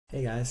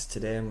Hey guys,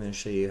 today I'm going to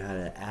show you how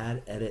to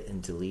add, edit, and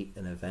delete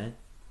an event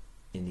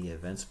in the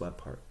events web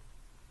part.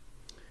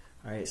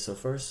 Alright, so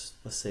first,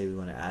 let's say we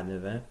want to add an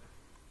event.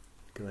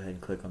 Go ahead and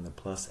click on the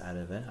plus add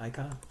event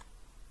icon.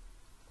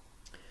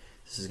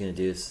 This is going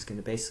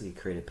to basically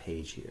create a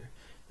page here.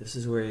 This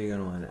is where you're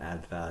going to want to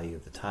add value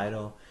of the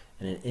title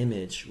and an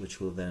image, which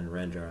will then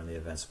render on the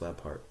events web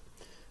part.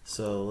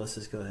 So let's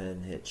just go ahead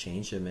and hit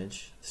change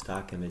image,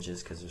 stock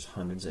images, because there's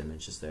hundreds of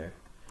images there.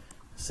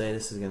 Say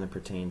this is going to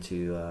pertain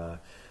to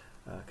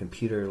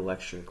computer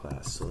lecture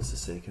class. So let's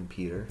just say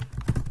computer.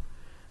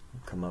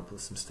 We'll come up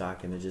with some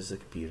stock images of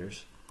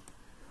computers.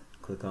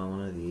 Click on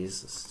one of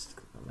these. Let's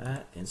click on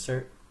that,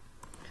 insert,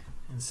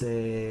 and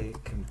say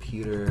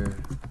computer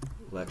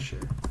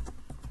lecture.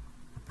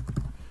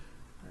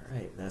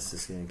 Alright, that's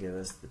just going to give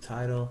us the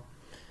title.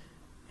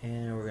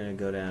 And we're going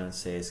to go down and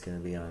say it's going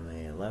to be on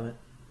May 11th.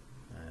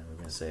 And we're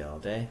going to say all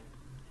day.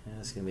 And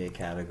it's going to be a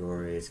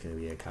category. It's going to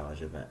be a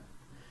college event.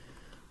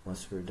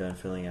 Once we're done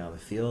filling out the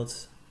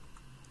fields,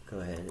 go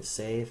ahead and hit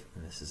save,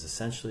 and this is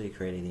essentially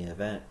creating the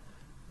event,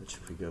 which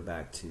if we go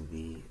back to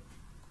the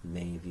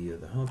main view of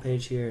the home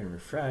page here and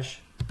refresh,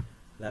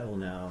 that will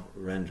now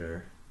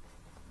render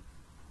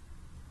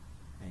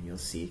and you'll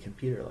see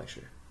computer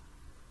lecture.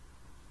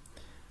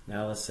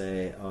 Now let's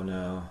say, oh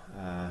no,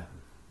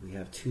 we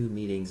have two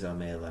meetings on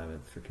May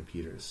 11th for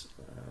computers.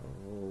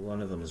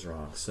 One of them is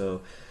wrong. So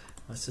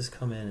let's just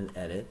come in and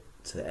edit.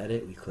 To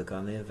edit, we click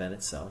on the event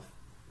itself,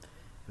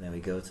 and then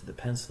we go to the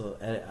pencil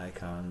edit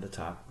icon at the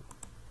top.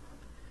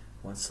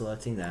 Once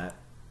selecting that,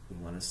 we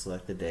want to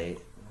select the date.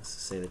 Let's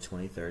say the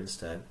 23rd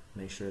instead.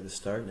 Make sure the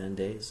start and end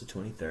date is the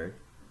 23rd.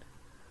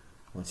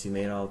 Once you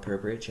made all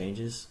appropriate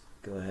changes,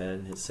 go ahead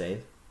and hit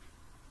save.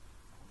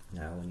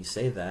 Now when you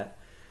save that,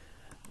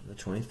 the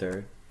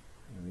 23rd,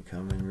 and we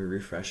come and we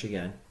refresh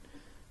again,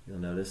 you'll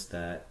notice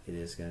that it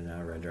is going to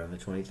now render on the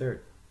 23rd.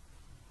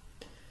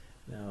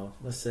 Now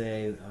let's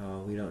say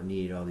we don't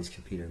need all these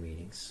computer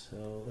meetings,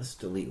 so let's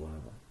delete one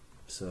of them.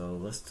 So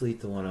let's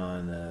delete the one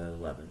on the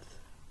 11th.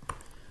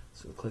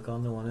 So click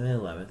on the one on the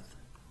 11th,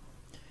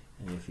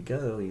 and if you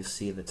go, you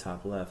see at the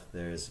top left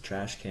there's a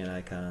trash can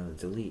icon on the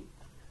delete.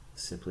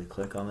 Simply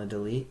click on the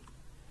delete.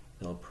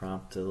 It'll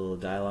prompt a little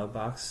dialog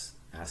box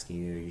asking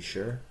you, are you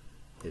sure?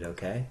 Hit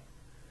OK,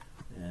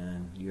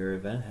 and your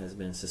event has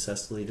been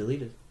successfully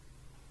deleted.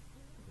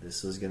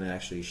 This is going to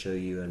actually show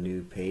you a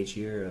new page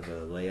here of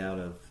a layout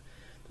of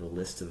the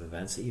list of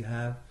events that you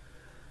have,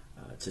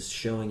 just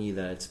showing you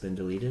that it's been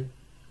deleted.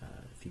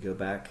 If you go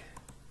back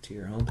to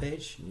your home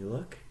page and you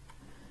look,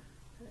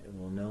 it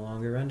will no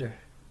longer render.